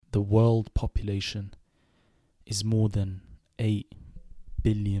the world population is more than 8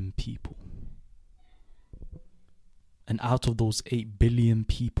 billion people. And out of those 8 billion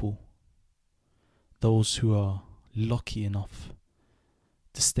people, those who are lucky enough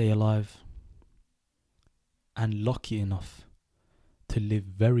to stay alive and lucky enough to live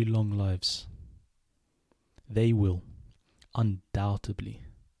very long lives, they will undoubtedly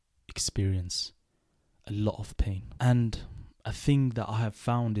experience a lot of pain. And a thing that I have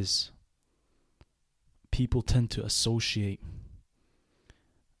found is people tend to associate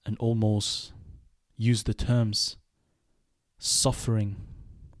and almost use the terms suffering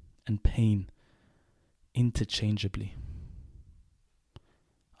and pain interchangeably.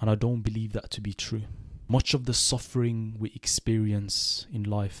 And I don't believe that to be true. Much of the suffering we experience in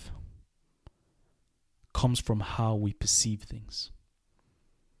life comes from how we perceive things.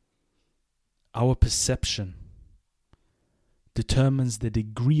 Our perception determines the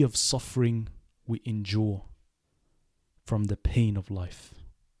degree of suffering we endure from the pain of life.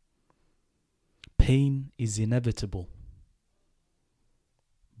 Pain is inevitable,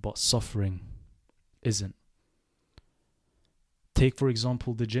 but suffering isn't. Take, for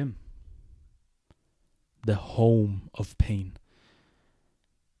example, the gym, the home of pain.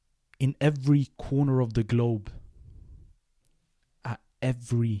 In every corner of the globe, at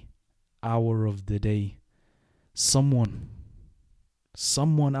every hour of the day, someone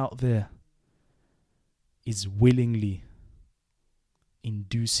out there is willingly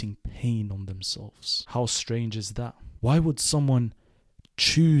inducing pain on themselves. How strange is that? Why would someone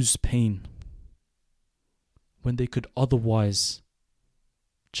choose pain when they could otherwise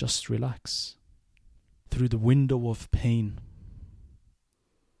just relax? Through the window of pain,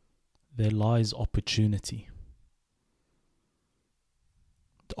 there lies opportunity.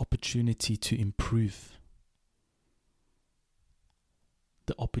 The opportunity to improve.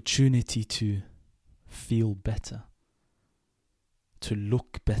 The opportunity to feel better. To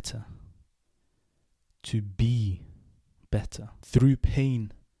look better. To be better. Through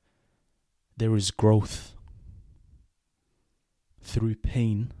pain, there is growth. Through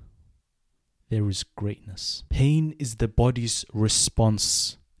pain, there is greatness. Pain is the body's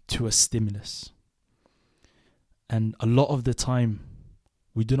response to a stimulus. And a lot of the time,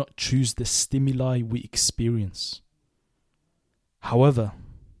 we do not choose the stimuli we experience. However,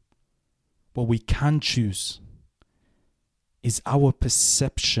 what we can choose is our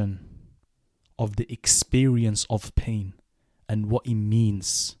perception of the experience of pain and what it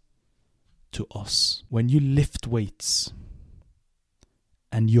means to us. When you lift weights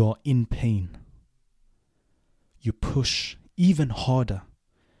and you're in pain, you push even harder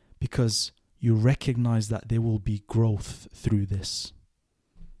because you recognize that there will be growth through this.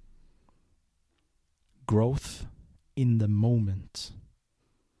 Growth in the moment,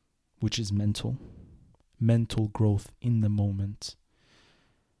 which is mental growth in the moment,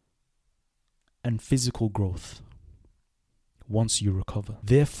 and physical growth once you recover.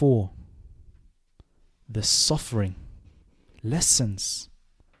 Therefore, the suffering lessens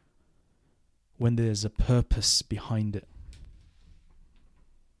when there's a purpose behind it.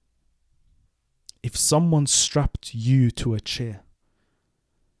 If someone strapped you to a chair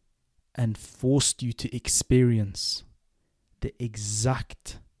and forced you to experience the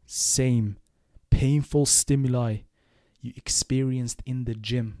exact same painful stimuli you experienced in the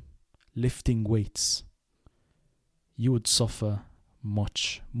gym lifting weights, you would suffer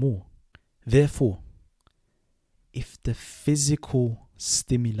much more. Therefore, if the physical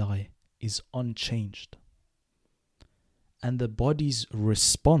stimuli is unchanged and the body's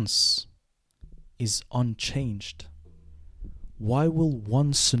response is unchanged, why will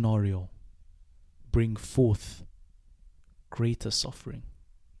one scenario bring forth greater suffering?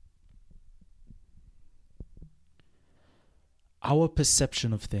 Our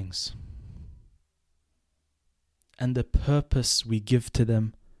perception of things and the purpose we give to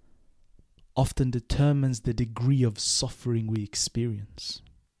them often determines the degree of suffering we experience.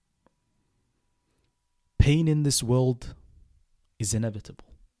 Pain in this world is inevitable.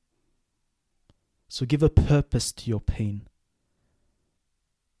 So give a purpose to your pain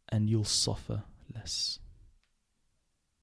and you'll suffer less.